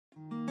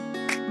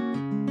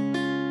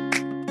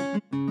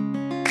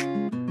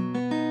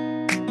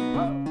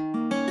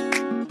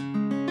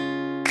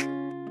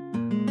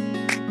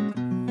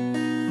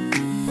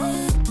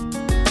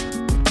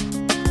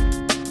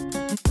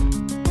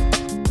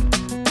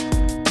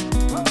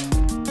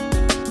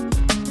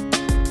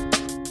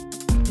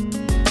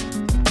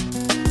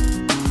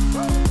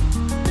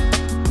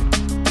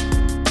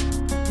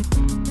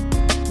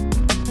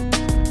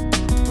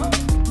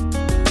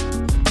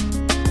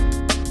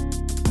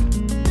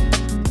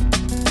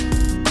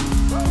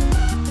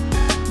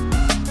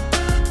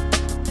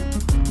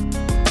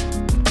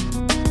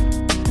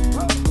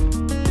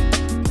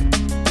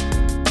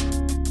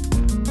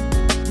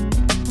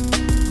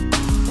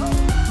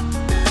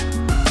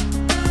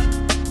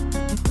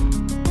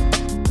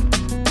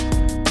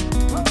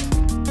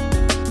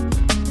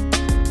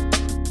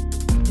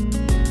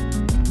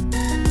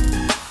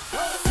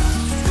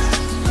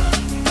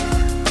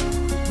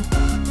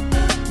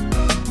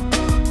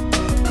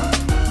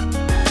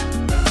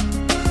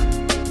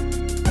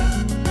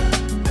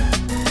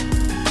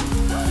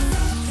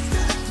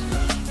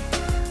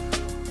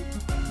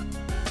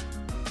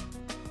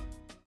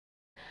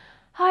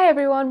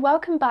everyone,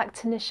 welcome back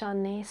to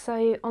Nishani.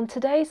 So on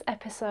today's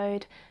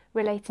episode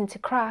relating to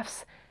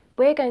crafts,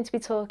 we're going to be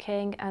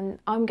talking and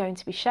I'm going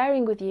to be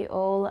sharing with you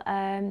all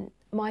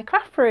my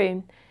craft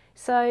room.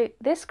 So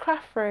this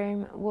craft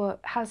room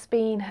has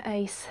been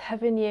a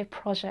 7-year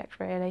project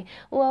really.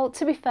 Well,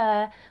 to be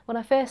fair, when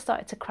I first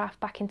started to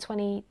craft back in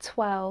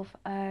 2012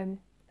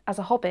 as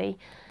a hobby,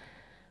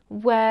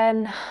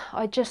 when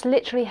I just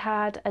literally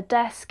had a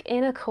desk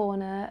in a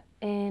corner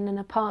in an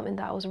apartment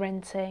that I was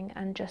renting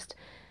and just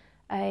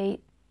a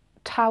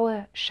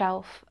tower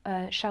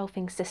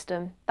shelving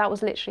system. That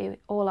was literally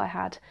all I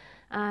had,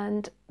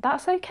 and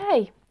that's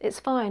okay, it's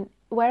fine.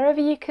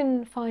 Wherever you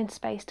can find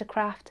space to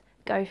craft,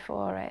 go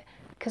for it,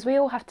 because we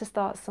all have to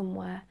start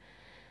somewhere.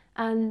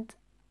 And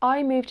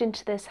I moved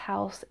into this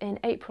house in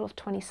April of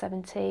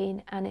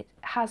 2017 and it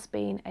has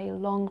been a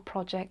long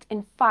project.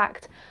 In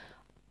fact,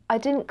 I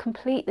didn't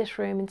complete this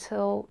room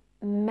until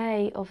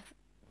May of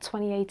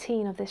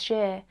 2018 of this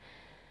year.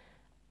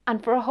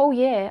 And for a whole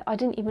year, I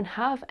didn't even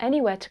have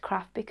anywhere to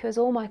craft because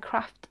all my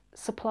craft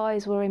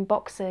supplies were in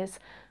boxes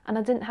and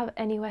I didn't have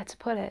anywhere to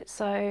put it.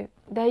 So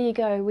there you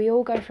go, we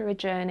all go through a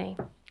journey.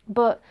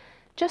 But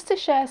just to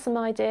share some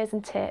ideas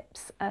and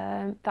tips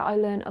that I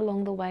learned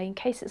along the way, in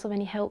case it's of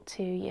any help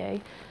to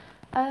you,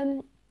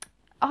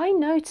 I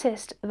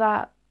noticed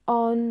that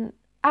on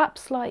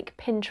apps like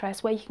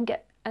Pinterest, where you can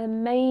get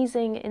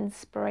amazing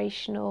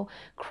inspirational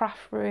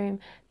craft room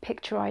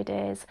picture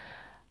ideas,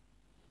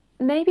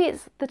 maybe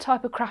it's the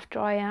type of crafter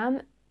I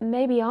am,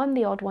 maybe I'm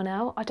the odd one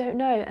out, I don't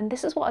know. And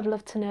this is what I'd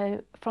love to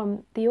know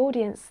from the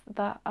audience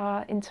that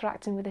are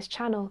interacting with this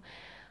channel.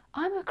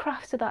 I'm a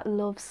crafter that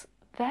loves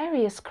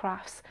various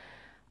crafts.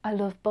 I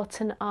love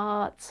button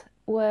art,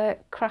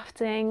 work,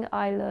 crafting,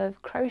 I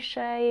love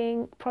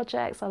crocheting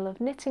projects, I love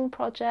knitting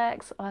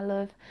projects,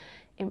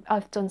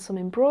 I've done some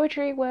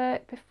embroidery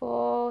work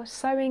before,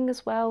 sewing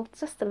as well,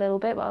 just a little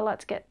bit, but I like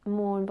to get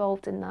more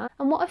involved in that.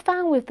 And what I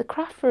found with the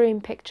craft room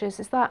pictures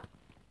is that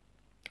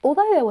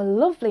although they were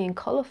lovely and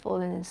colourful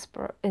and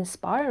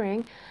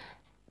inspiring,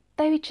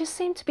 they just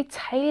seemed to be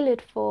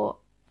tailored for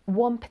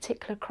one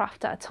particular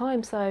craft at a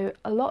time. So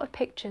a lot of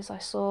pictures I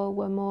saw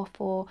were more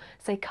for,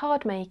 say,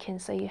 card making.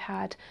 So you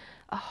had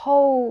a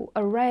whole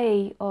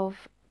array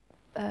of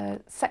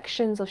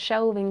sections of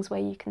shelvings where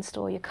you can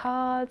store your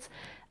cards,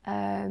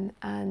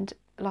 and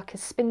like a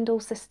spindle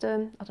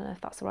system, I don't know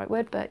if that's the right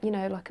word, but you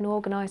know, like an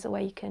organiser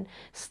where you can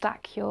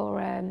stack your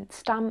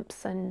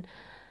stamps and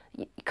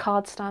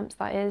card stamps,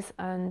 that is,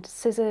 and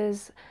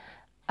scissors,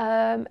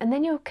 and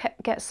then you'll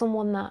get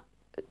someone that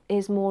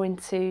is more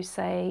into,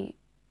 say,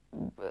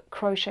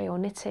 crochet or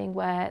knitting,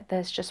 where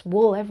there's just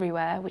wool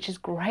everywhere, which is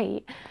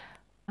great.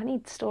 I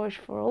need storage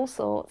for all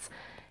sorts,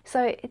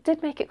 so it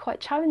did make it quite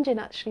challenging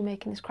actually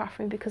making this craft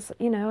room, because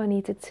you know, I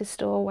needed to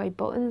store away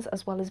buttons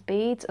as well as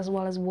beads as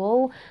well as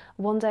wool.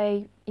 One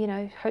day, you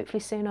know,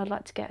 hopefully soon, I'd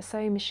like to get a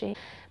sewing machine.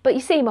 But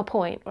you see my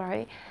point,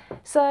 right?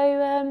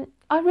 So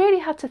I really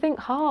had to think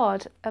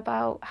hard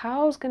about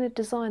how I was going to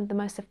design the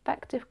most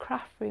effective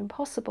craft room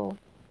possible.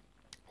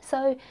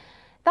 So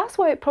that's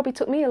why it probably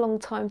took me a long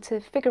time to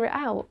figure it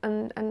out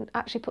and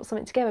actually put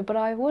something together. But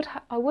I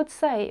would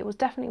say it was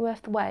definitely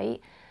worth the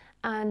wait,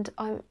 and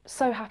I'm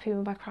so happy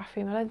with my craft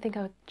room. I don't think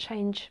I would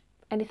change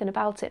anything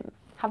about it.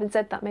 Having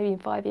said that, maybe in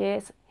 5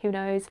 years, who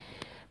knows.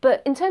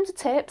 But in terms of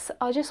tips,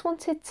 I just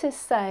wanted to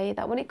say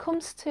that when it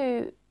comes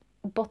to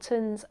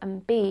buttons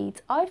and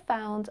beads, I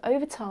found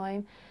over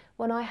time,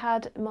 when I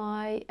had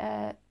my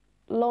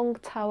long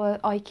tower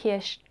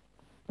IKEA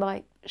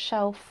like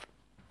shelf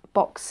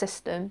box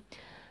system,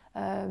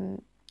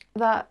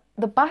 that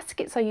the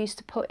baskets I used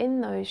to put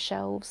in those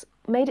shelves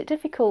made it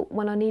difficult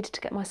when I needed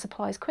to get my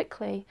supplies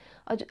quickly.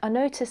 I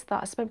noticed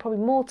that I spent probably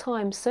more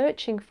time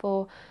searching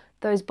for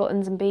those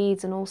buttons and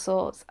beads and all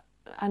sorts,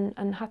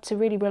 and had to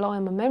really rely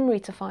on my memory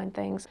to find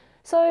things.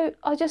 So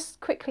I just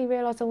quickly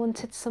realised I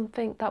wanted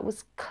something that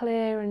was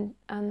clear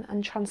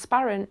and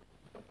transparent.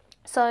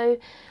 So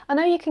I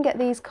know you can get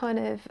these kind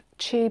of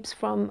tubes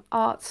from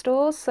art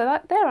stores, so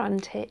that they're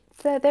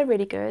antiques, they're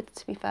really good,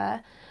 to be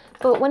fair.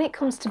 But when it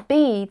comes to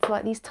beads,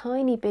 like these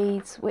tiny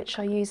beads which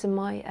I use in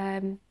my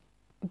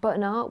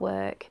button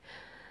artwork,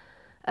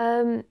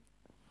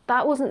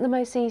 that wasn't the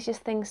most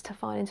easiest things to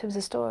find in terms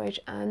of storage.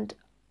 And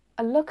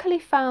I luckily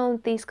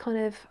found these kind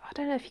of, I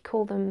don't know if you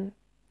call them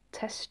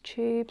test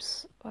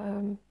tubes.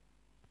 I'll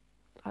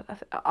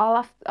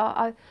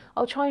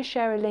try and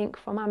share a link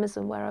from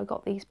Amazon where I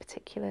got these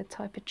particular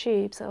type of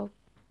tubes. I'll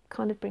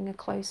kind of bring a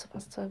close up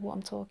as to what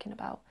I'm talking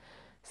about.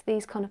 So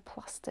these kind of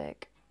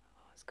plastic,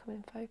 come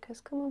in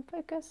focus, come on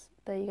focus,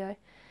 there you go.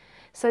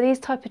 So these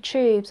type of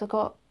tubes, I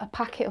got a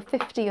packet of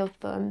 50 of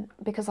them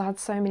because I had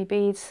so many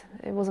beads.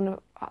 It wasn't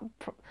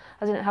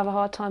I didn't have a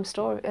hard time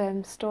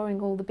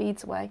storing all the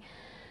beads away.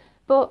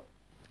 But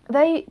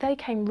they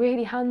came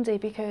really handy,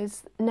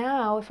 because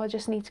now if I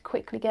just need to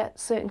quickly get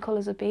certain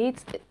colours of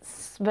beads,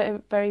 it's very,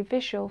 very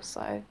visual,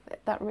 so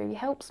that really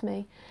helps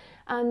me.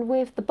 And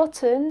with the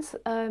buttons,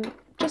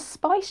 just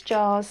spice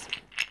jars.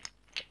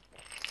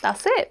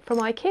 That's it, from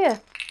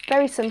IKEA.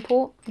 Very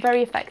simple,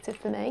 very effective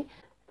for me.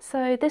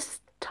 So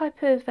this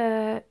type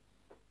of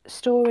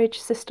storage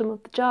system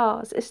of the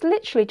jars. It's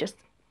literally just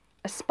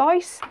a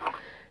spice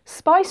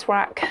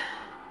rack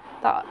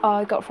that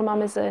I got from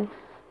Amazon.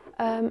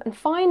 And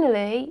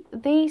finally,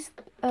 these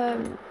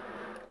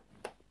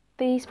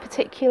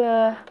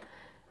particular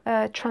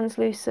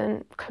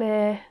translucent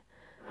clear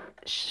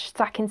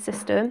stacking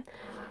system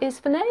is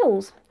for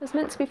nails. It's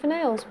meant to be for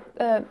nails,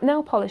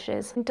 nail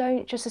polishes. And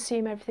don't just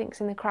assume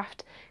everything's in the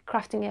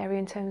crafting area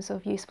in terms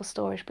of useful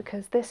storage,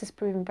 because this has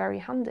proven very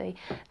handy.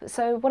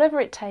 So whatever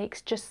it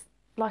takes, just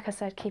like I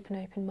said, keep an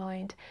open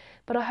mind.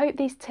 But I hope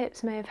these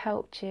tips may have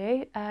helped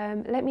you.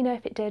 Let me know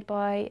if it did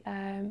by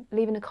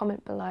leaving a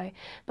comment below.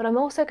 But I'm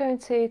also going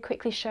to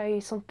quickly show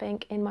you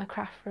something in my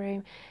craft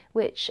room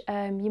which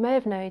you may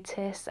have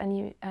noticed,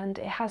 and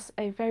it has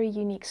a very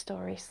unique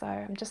story. So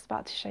I'm just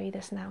about to show you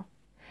this now.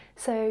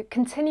 So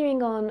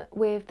continuing on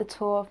with the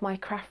tour of my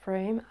craft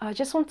room, I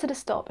just wanted to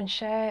stop and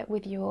share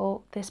with you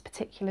all this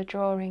particular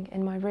drawing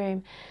in my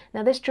room.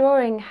 Now this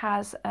drawing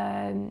has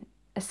a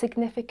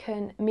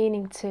significant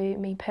meaning to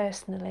me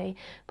personally,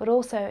 but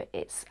also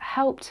it's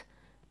helped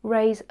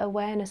raise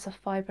awareness of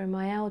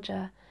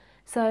fibromyalgia.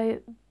 So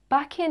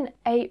back in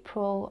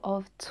April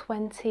of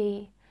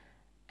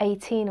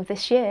 2018 of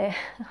this year,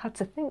 I had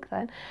to think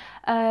then,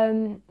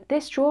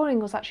 this drawing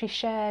was actually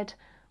shared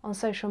on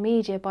social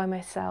media by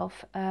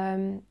myself,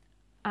 and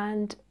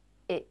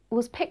it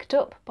was picked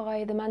up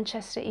by the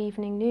Manchester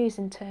Evening News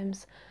in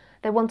terms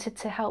they wanted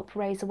to help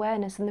raise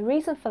awareness. And the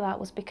reason for that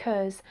was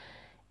because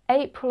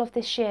April of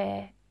this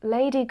year,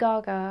 Lady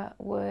Gaga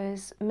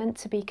was meant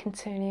to be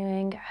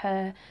continuing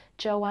her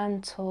Joanne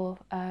Tour,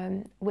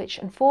 which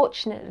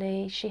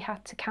unfortunately she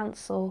had to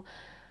cancel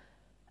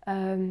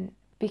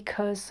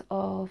because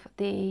of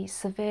the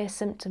severe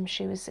symptoms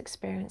she was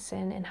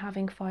experiencing in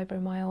having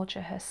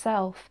fibromyalgia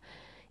herself.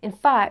 In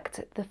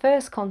fact, the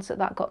first concert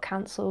that got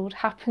cancelled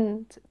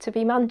happened to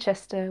be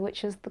Manchester,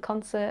 which was the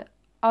concert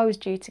I was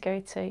due to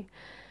go to.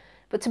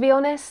 But to be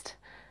honest,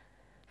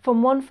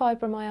 from one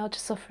fibromyalgia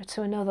sufferer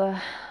to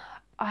another,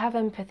 I have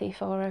empathy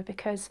for her,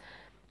 because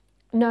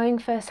knowing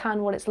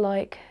firsthand what it's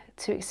like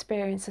to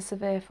experience a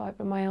severe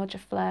fibromyalgia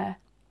flare,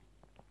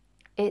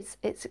 it's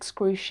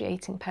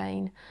excruciating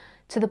pain,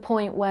 to the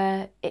point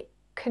where it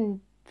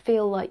can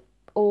feel like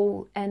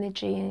all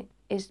energy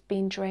is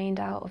being drained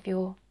out of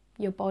your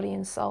body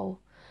and soul.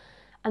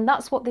 And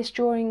that's what this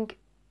drawing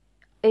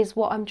is,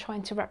 what I'm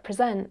trying to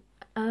represent.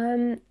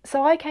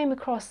 So I came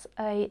across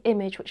an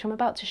image which I'm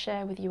about to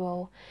share with you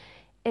all.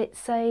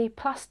 It's a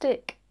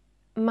plastic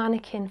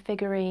mannequin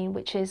figurine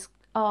which is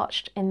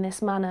arched in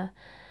this manner.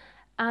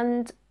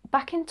 And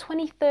back in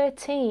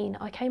 2013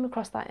 I came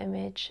across that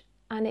image,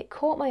 and it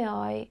caught my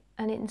eye,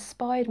 and it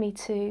inspired me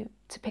to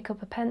pick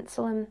up a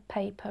pencil and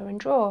paper and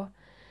draw.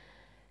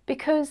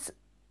 Because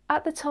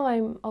at the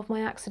time of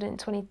my accident in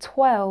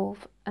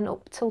 2012 and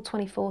up till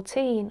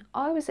 2014,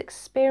 I was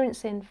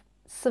experiencing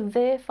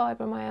severe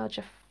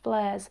fibromyalgia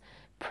flares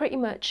pretty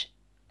much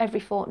every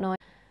fortnight.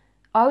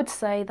 I would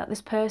say that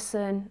this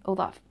person, or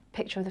that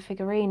picture of the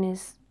figurine,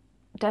 is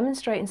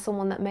demonstrating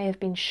someone that may have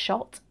been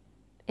shot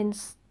in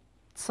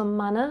some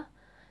manner,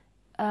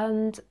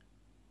 and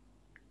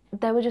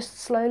they were just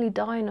slowly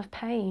dying of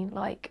pain,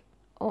 like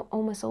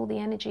almost all the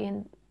energy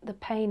and the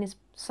pain is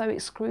so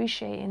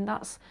excruciating.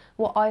 That's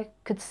what I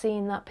could see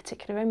in that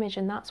particular image,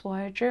 and that's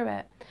why I drew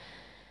it.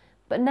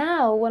 But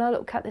now when I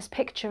look at this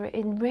picture,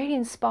 it really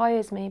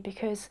inspires me,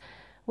 because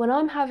when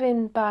I'm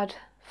having bad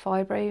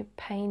fibro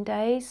pain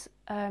days,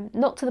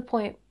 not to the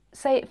point,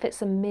 say if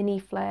it's a mini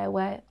flare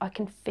where I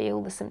can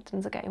feel the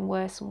symptoms are getting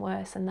worse and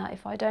worse, and that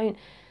if I don't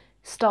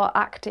start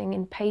acting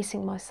and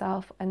pacing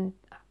myself and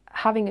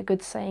having a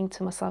good saying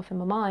to myself in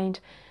my mind,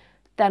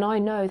 then I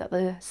know that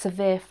the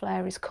severe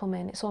flare is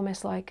coming. It's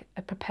almost like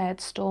a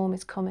prepared storm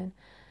is coming.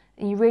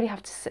 And you really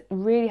have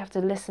to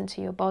listen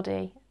to your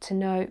body to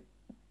know,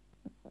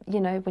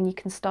 you know, when you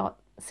can start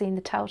seeing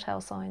the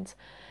telltale signs.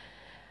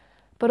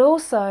 But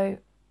also,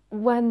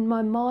 when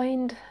my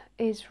mind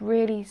is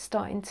really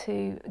starting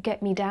to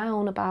get me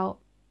down about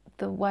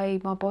the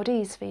way my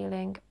body is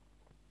feeling,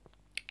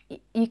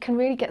 you can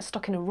really get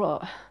stuck in a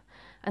rut,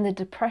 and the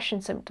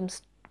depression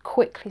symptoms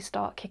quickly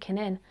start kicking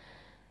in.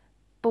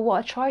 But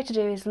what I try to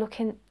do is look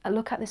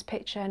at this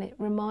picture, and it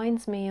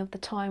reminds me of the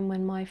time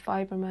when my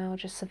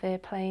fibromyalgia severe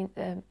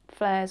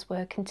flares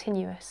were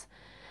continuous.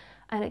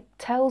 And it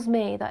tells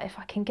me that if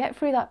I can get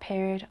through that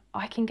period,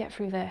 I can get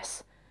through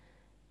this.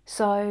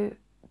 So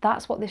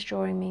that's what this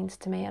drawing means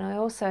to me. And I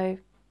also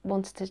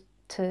wanted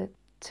to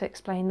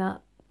explain that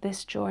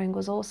this drawing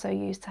was also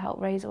used to help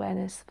raise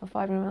awareness for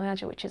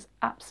fibromyalgia, which is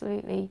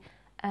absolutely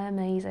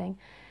amazing.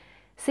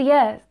 So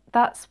yeah,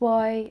 that's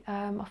why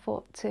I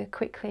thought to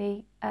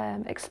quickly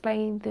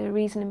explain the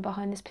reasoning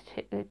behind this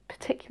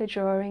particular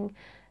drawing,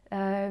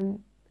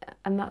 and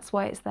that's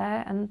why it's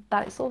there, and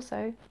that is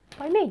also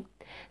by me.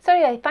 So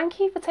anyway, thank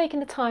you for taking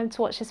the time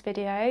to watch this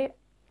video.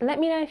 Let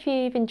me know if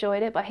you've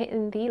enjoyed it by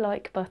hitting the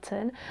like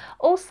button.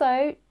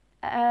 Also,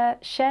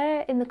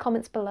 share in the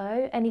comments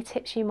below any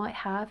tips you might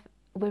have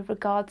with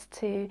regards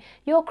to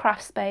your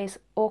craft space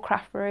or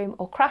craft room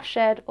or craft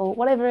shed or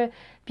whatever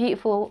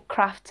beautiful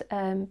craft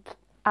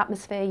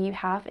atmosphere you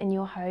have in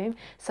your home,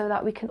 so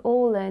that we can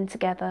all learn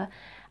together.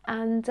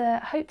 And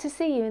hope to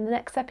see you in the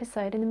next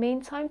episode. In the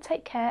meantime,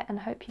 take care and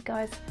hope you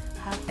guys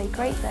have a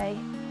great day.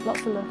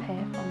 Lots of love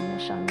here from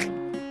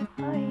Nishani.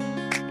 Bye.